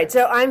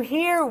So I'm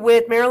here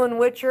with Marilyn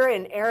Whitcher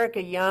and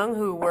Erica Young,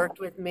 who worked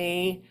with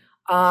me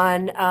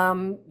on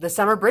the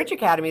Summer Bridge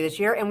Academy this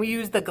year, and we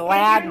used the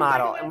GLAD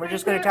model. And we're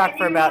just going to talk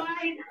for about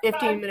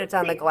 15 minutes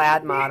on the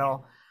GLAD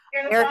model.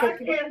 Erica,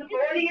 can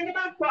you give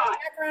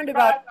background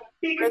about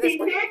where this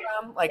came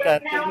from, like a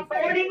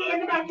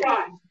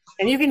 30-second?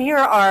 And you can hear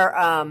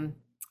our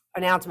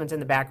announcements in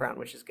the background,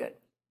 which is good.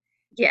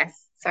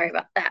 Yes, sorry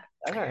about that.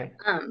 All right.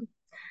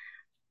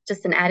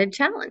 Just an added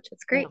challenge.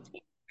 It's great.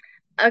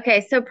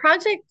 Okay, so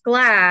Project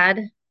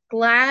GLAD,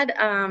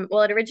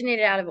 well, it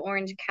originated out of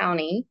Orange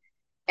County,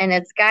 and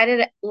it's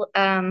guided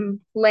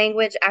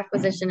language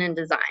acquisition and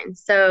design.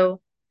 So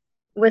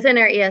within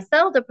our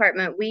ESL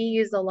department, we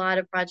use a lot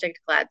of Project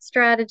GLAD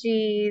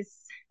strategies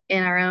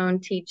in our own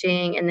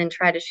teaching, and then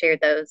try to share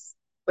those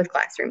with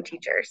classroom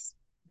teachers.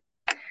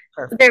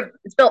 Perfect.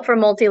 It's built for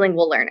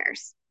multilingual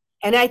learners.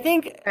 And I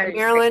think,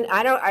 Marilyn,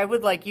 I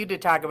would like you to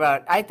talk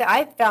about,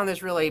 I found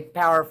this really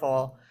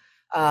powerful,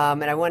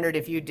 and I wondered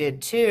if you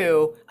did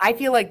too. I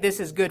feel like this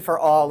is good for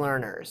all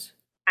learners.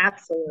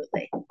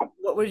 Absolutely.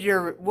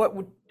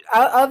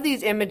 Of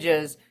these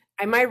images,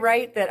 am I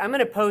right that I'm going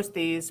to post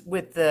these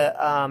with the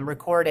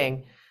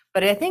recording,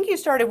 but I think you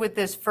started with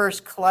this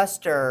first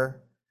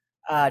cluster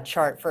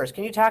chart first.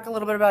 Can you talk a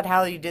little bit about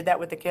how you did that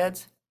with the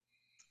kids?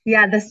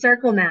 Yeah, the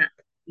circle map,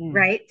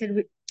 right? Did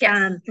we?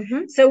 Yes.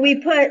 So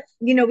we put,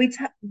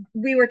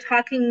 we were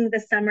talking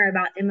this summer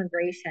about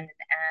immigration,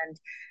 and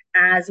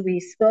as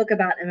we spoke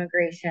about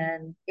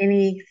immigration,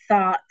 any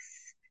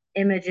thoughts,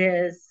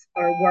 images,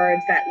 or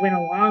words that went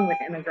along with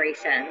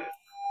immigration.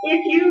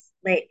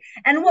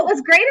 And what was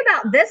great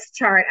about this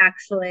chart,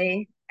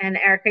 actually, and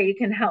Erica, you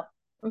can help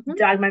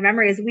jog my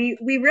memory, is we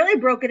really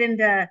broke it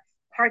into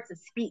parts of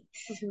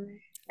speech.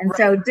 And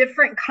so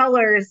different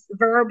colors,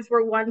 verbs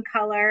were one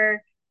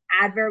color,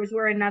 adverbs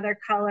were another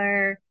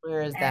color.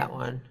 Where is that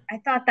one?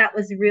 I thought that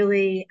was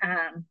really,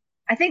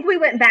 I think we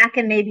went back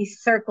and maybe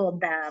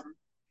circled them.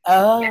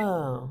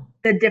 Oh.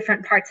 The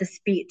different parts of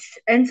speech.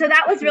 And so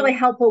that was really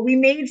helpful. We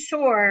made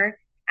sure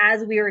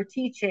as we were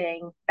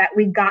teaching that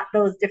we got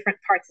those different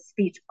parts of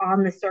speech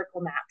on the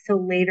circle map, so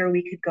later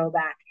we could go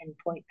back and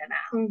point them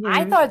out.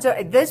 I thought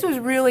so. This was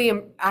really,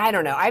 I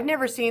don't know, I've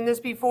never seen this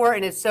before,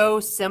 and it's so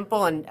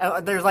simple, and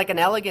there's like an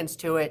elegance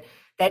to it,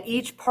 that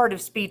each part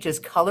of speech is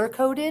color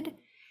coded,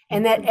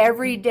 and that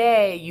every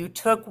day you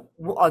took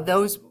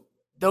those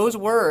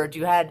words,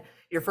 you had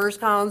your first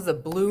columns, the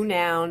blue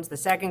nouns, the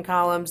second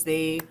columns,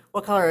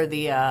 what color are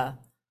the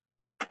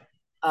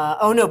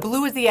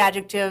blue is the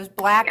adjectives,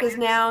 black is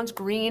nouns,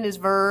 green is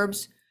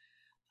verbs,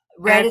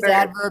 red is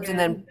adverbs, and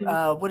then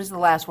what is the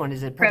last one?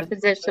 Is it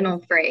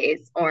prepositional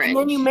phrase, orange? And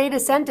then you made a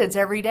sentence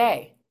every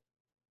day.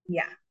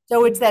 Yeah.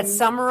 So it's that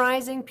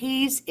summarizing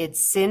piece,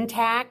 it's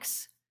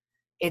syntax,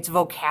 it's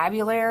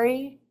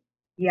vocabulary.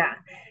 Yeah.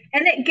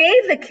 And it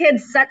gave the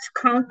kids such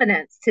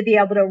confidence to be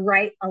able to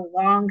write a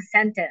long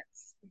sentence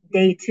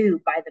day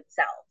 2 by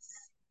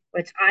themselves,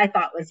 which I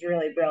thought was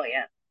really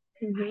brilliant.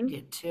 I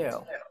did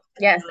too.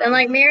 Yes, and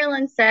like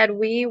Marilyn said,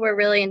 we were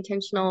really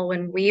intentional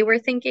when we were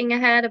thinking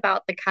ahead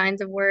about the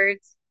kinds of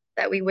words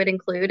that we would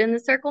include in the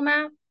circle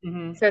map,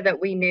 so that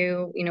we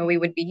knew, we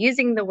would be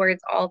using the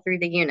words all through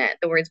the unit,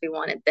 the words we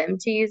wanted them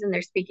to use in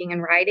their speaking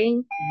and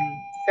writing.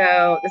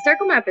 So the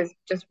circle map is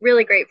just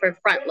really great for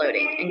front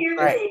loading and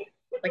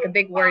like a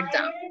big word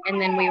dump. And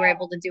then we were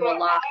able to do a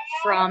lot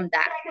from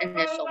that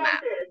initial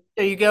map.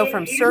 So you go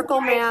from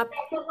circle map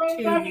to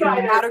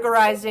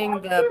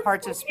categorizing the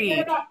parts of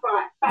speech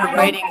to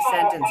writing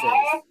sentences.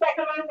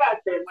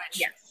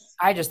 Which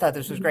I just thought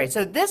this was great.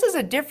 So this is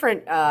a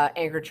different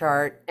anchor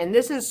chart, and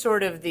this is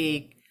sort of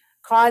the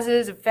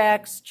causes,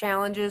 effects,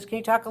 challenges. Can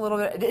you talk a little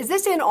bit? Is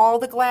this in all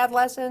the GLAD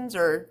lessons,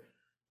 or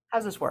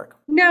how's this work?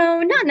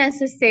 No, not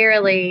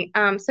necessarily.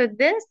 So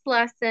this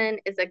lesson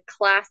is a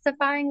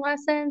classifying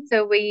lesson.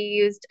 So we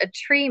used a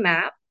tree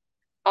map,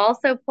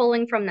 also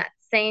pulling from that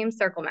same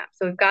circle map.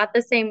 So we've got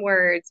the same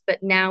words,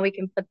 but now we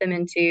can put them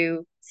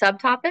into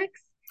subtopics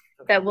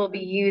that we'll be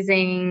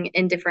using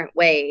in different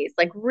ways.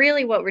 Like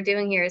really what we're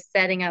doing here is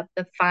setting up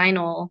the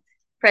final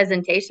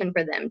presentation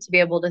for them to be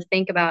able to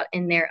think about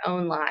in their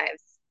own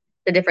lives,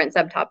 the different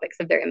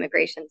subtopics of their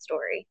immigration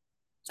story.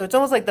 So it's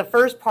almost like the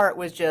first part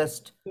was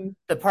just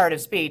the part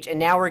of speech, and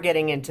now we're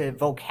getting into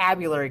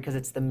vocabulary because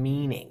it's the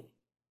meaning.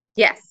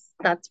 Yes,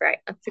 that's right.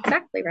 That's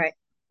exactly right.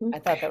 I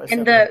thought that was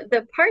and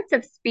the parts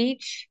of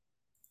speech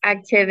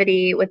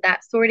activity with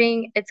that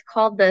sorting, it's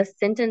called the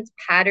sentence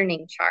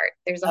patterning chart.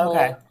 There's a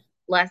whole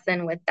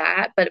lesson with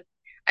that, but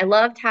I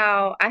loved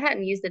how I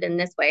hadn't used it in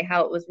this way,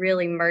 how it was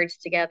really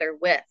merged together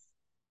with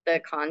the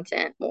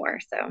content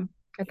more. So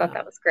I thought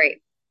that was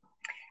great.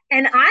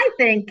 And I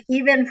think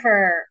even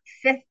for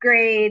fifth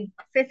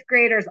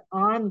graders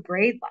on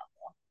grade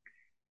level,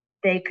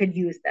 they could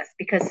use this,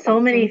 because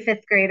so many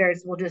fifth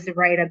graders will just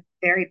write a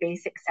very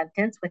basic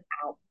sentence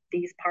without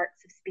these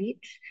parts of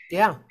speech.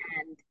 Yeah.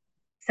 And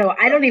so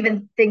I don't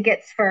even think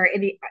it's for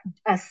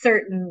a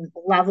certain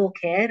level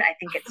kid. I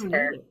think it's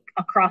for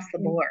across the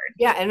board.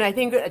 Yeah, and I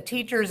think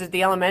teachers at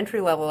the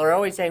elementary level are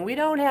always saying, we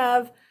don't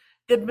have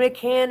the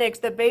mechanics,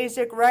 the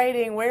basic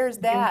writing, where's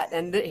that? Yes.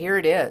 And here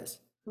it is.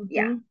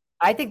 Yeah.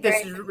 I think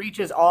this Right.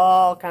 reaches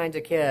all kinds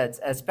of kids,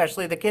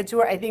 especially the kids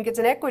who are, I think it's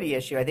an equity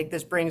issue. I think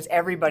this brings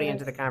everybody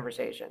into the Yes.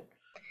 conversation.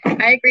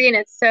 I agree, and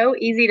it's so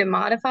easy to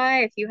modify.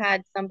 If you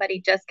had somebody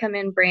just come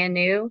in brand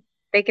new,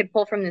 they could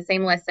pull from the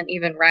same lesson,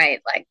 even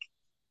write like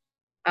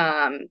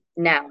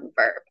noun,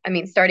 verb. I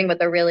mean, starting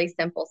with a really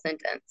simple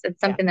sentence. It's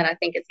Yeah. something that I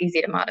think is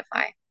easy to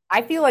modify.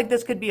 I feel like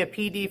this could be a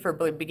PD for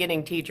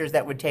beginning teachers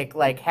that would take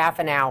like half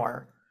an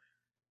hour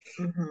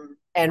Mm-hmm.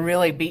 and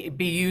really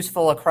be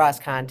useful across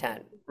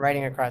content,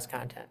 writing across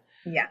content.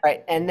 Yeah.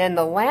 Right. And then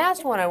the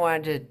last one I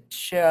wanted to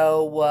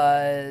show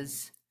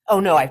was, oh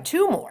no, I have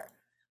two more.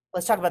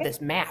 Let's talk about this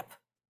map.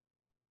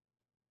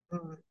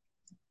 Mm.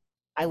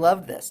 I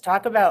love this.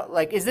 Talk about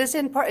like, is this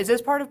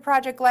part of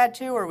Project Glad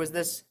too, or was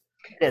this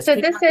this? So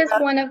Can you this talk is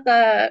about it? one of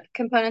the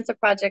components of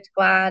Project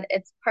GLAD.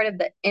 It's part of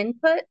the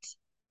input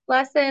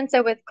lesson.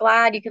 So with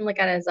GLAD, you can look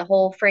at it as a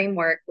whole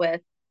framework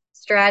with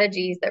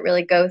strategies that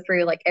really go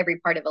through like every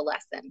part of a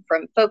lesson,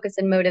 from focus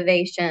and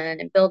motivation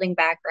and building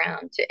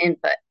background to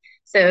input.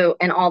 So,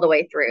 and all the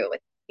way through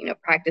with,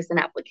 practice and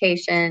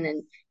application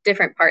and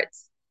different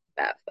parts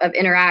of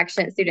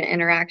interaction, student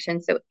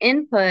interaction. So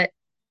input,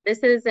 this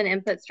is an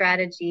input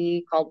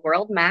strategy called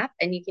World Map,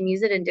 and you can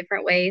use it in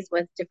different ways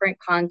with different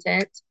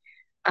content.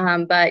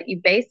 But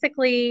you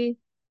basically,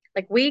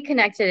 like, we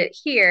connected it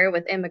here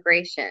with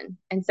immigration.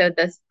 And so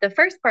the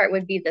first part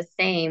would be the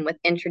same with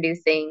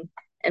introducing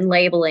and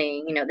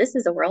labeling, this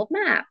is a world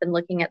map, and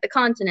looking at the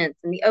continents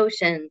and the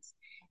oceans.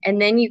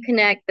 And then you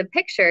connect the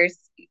pictures,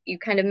 you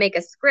kind of make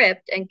a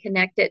script and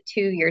connect it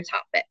to your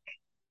topic.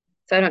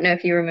 So I don't know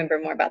if you remember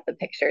more about the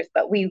pictures,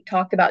 but we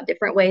talked about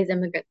different ways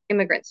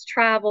immigrants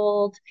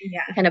traveled,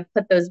 Yeah. kind of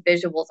put those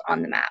visuals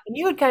on the map. And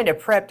you had kind of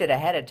prepped it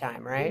ahead of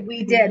time, right?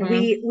 We did.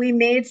 Mm-hmm. We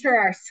made sure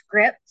our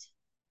script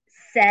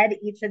said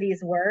each of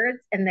these words,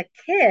 and the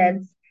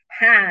kids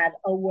had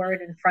a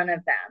word in front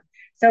of them.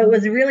 So it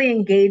was really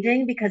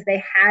engaging because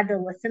they had to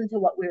listen to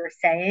what we were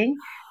saying.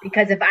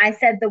 Because if I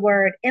said the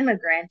word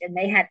immigrant and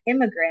they had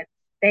immigrant,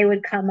 they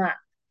would come up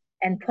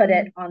and put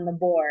it on the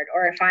board.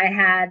 Or if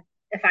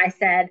I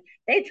said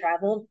they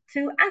traveled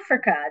to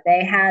Africa,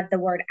 they had the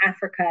word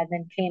Africa and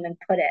then came and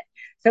put it.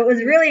 So it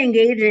was really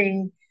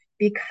engaging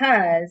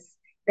because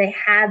they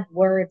had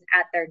words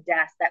at their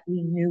desk that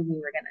we knew we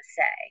were going to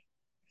say.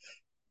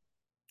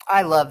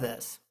 I love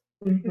this.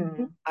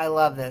 Mm-hmm. I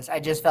love this. I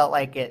just felt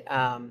like it.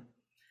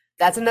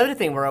 That's another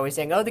thing we're always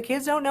saying. Oh, the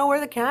kids don't know where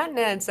the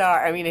continents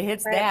are. I mean, it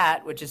hits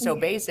that, which is so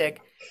basic,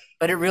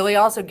 but it really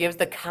also gives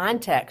the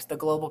context, the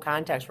global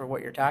context for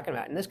what you're talking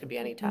about. And this could be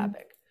any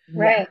topic.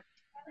 Right.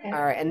 All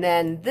right. And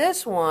then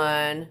this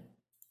one,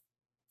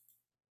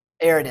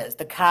 there it is,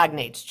 the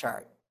cognates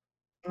chart.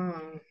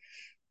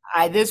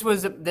 This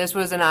was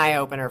an eye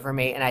opener for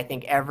me, and I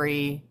think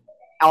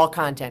all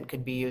content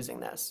could be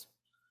using this.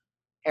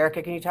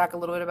 Erica, can you talk a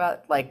little bit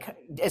about, like,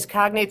 is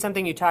cognate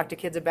something you talk to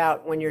kids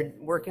about when you're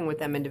working with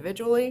them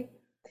individually?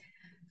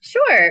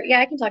 Sure. Yeah,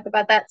 I can talk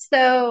about that.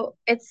 So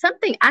it's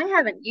something I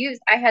haven't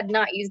used. I had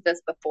not used this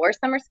before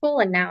summer school,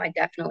 and now I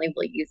definitely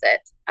will use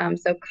it.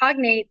 So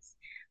cognates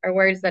are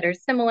words that are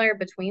similar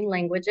between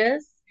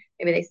languages.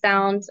 Maybe they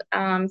sound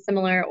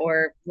similar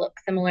or look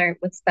similar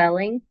with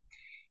spelling.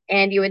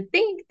 And you would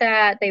think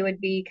that they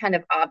would be kind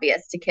of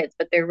obvious to kids,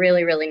 but they're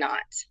really, really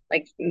not.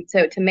 Like,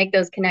 so to make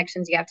those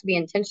connections, you have to be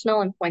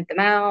intentional and point them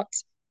out.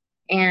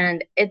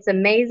 And it's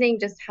amazing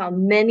just how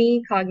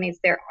many cognates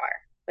there are,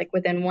 like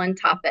within one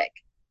topic.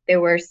 There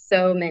were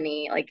so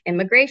many, like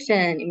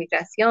immigration,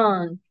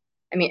 imigración.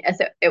 I mean,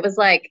 so it was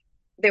like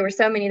there were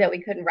so many that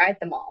we couldn't write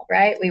them all,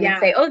 right? We would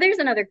say, oh, there's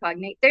another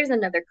cognate, there's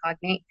another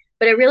cognate.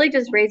 But it really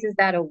just raises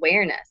that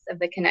awareness of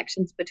the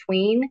connections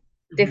between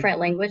different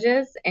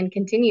languages and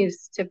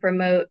continues to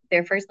promote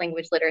their first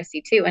language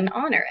literacy too and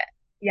honor it.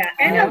 Yeah,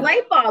 and a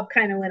light bulb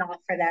kind of went off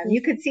for them. You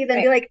could see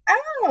them be like,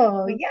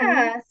 oh,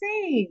 yeah,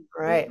 same.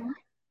 Right.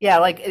 Yeah,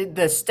 like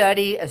the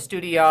study,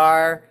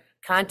 estudiar,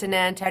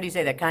 continent, how do you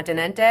say that?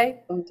 Continente?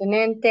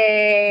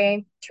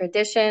 Continente,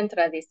 tradition,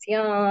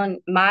 tradición,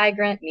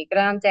 migrant,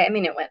 migrante. I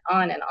mean, it went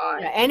on and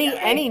on. Yeah,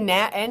 any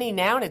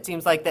noun, it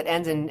seems like, that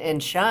ends in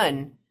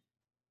shun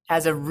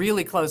has a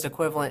really close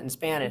equivalent in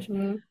Spanish.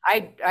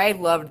 I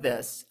loved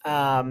this.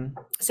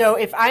 So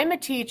if I'm a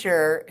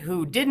teacher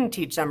who didn't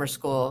teach summer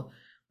school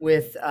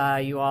with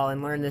you all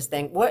and learn this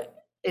thing,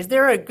 is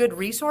there a good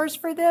resource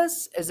for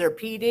this? Is there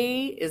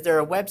PD? Is there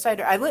a website?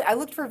 I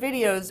looked for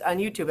videos on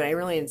YouTube and I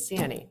really didn't see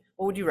any.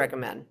 What would you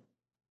recommend?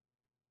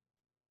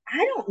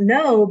 I don't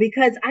know,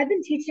 because I've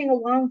been teaching a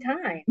long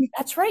time.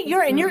 That's right.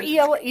 You're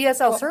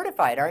ESL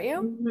certified, aren't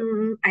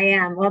you? I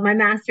am. Well, my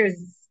master's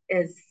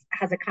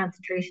has a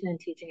concentration in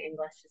teaching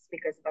English just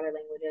because of other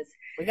languages.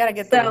 We got to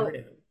get the word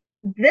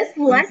in. This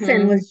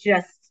lesson was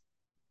just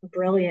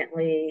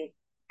brilliantly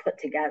put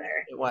together.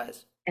 It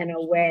was. In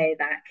a way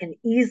that can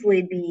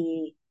easily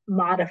be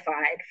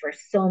modified for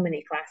so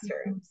many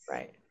classrooms.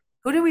 Right.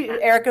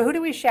 Erica, who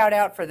do we shout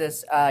out for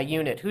this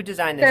unit? Who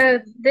designed this?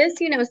 So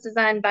this unit was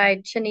designed by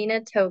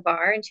Chanina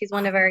Tovar, and she's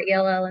one of our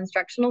ELL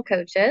instructional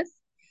coaches.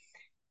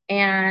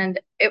 And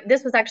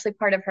this was actually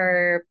part of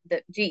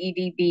the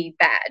GEDB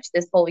badge,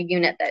 this whole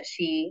unit that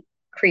she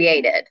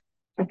created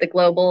with the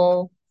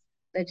global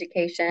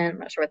education. I'm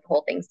not sure what the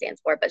whole thing stands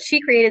for, but she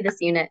created this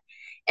unit,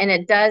 and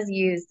it does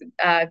use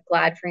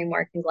GLAD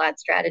framework and GLAD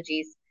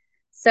strategies.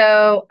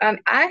 So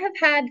I have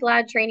had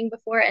GLAD training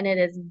before, and it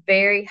is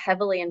very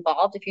heavily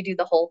involved if you do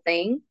the whole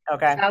thing.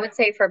 Okay. So I would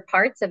say for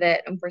parts of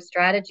it and for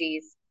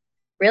strategies,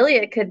 really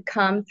it could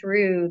come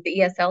through the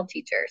ESL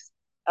teachers,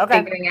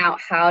 figuring out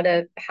how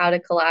to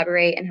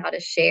collaborate and how to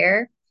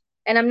share.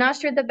 And I'm not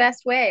sure the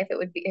best way,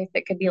 if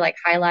it could be like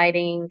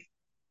highlighting,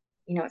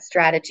 a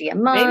strategy a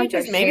month,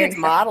 maybe it's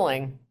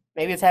modeling.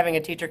 Maybe it's having a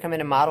teacher come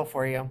in and model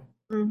for you.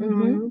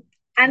 Mm-hmm.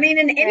 I mean,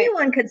 and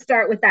anyone could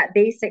start with that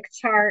basic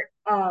chart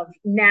of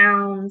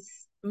nouns,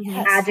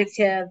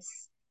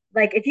 adjectives.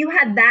 Like if you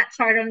had that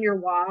chart on your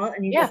wall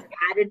and you just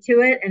added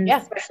to it, and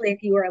especially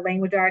if you were a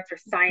language arts or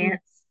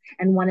science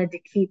and wanted to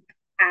keep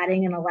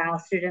adding and allow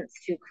students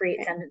to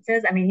create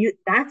sentences, I mean,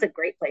 that's a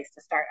great place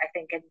to start, I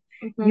think. And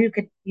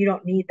you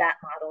don't need that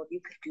model. You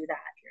could do that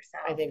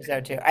yourself. I think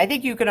so too. I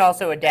think you could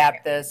also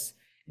adapt this,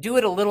 do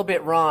it a little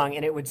bit wrong,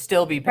 and it would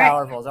still be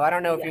powerful. So I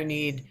don't know if you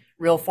need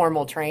real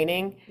formal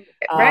training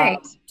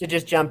to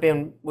just jump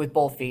in with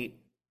both feet.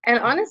 And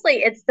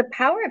honestly, it's the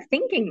power of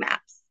thinking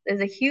maps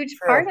is a huge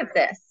part of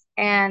this.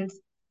 And,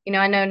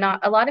 I know not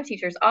a lot of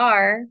teachers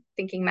are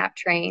thinking map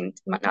trained,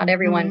 not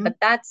everyone, but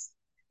that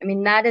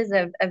is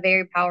a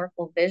very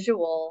powerful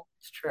visual,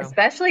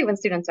 especially when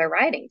students are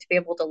writing, to be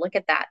able to look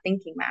at that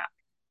thinking map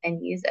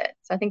and use it.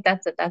 So I think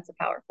that's a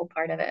powerful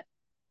part of it.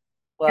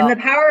 Well, and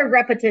the power of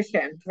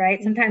repetition,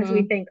 right? Sometimes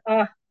we think,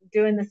 oh, I'm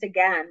doing this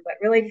again, but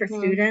really for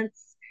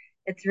students,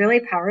 it's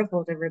really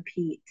powerful to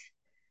repeat,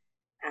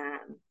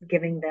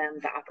 giving them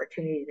the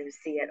opportunity to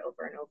see it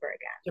over and over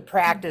again. To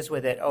practice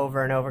with it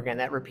over and over again,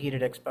 that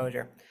repeated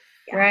exposure.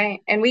 Yeah.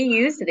 Right. And we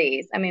used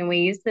these. I mean, we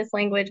used this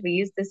language, we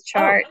used this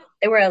chart.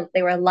 They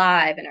were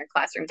live in our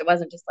classrooms. It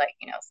wasn't just like,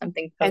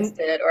 something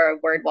posted or a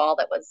word wall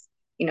that was,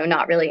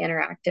 not really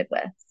interactive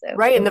with.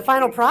 So and the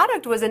final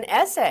product was an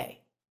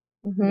essay.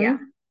 Yeah.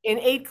 In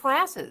 8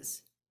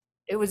 classes.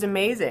 It was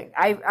amazing.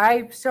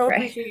 I so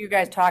appreciate you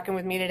guys talking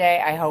with me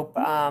today. I hope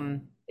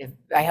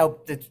I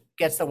hope that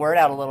gets the word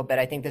out a little bit.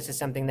 I think this is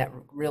something that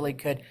really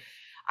could.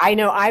 I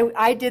know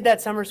I did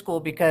that summer school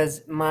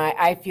because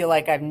I feel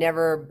like I've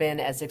never been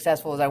as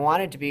successful as I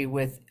wanted to be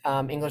with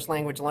English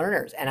language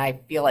learners, and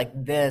I feel like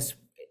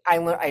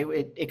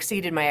it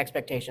exceeded my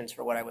expectations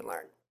for what I would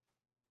learn.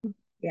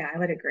 Yeah, I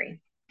would agree.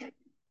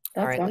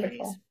 That's wonderful.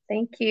 Ladies.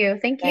 Thank you.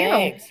 Thank you.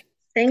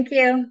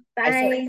 Bye.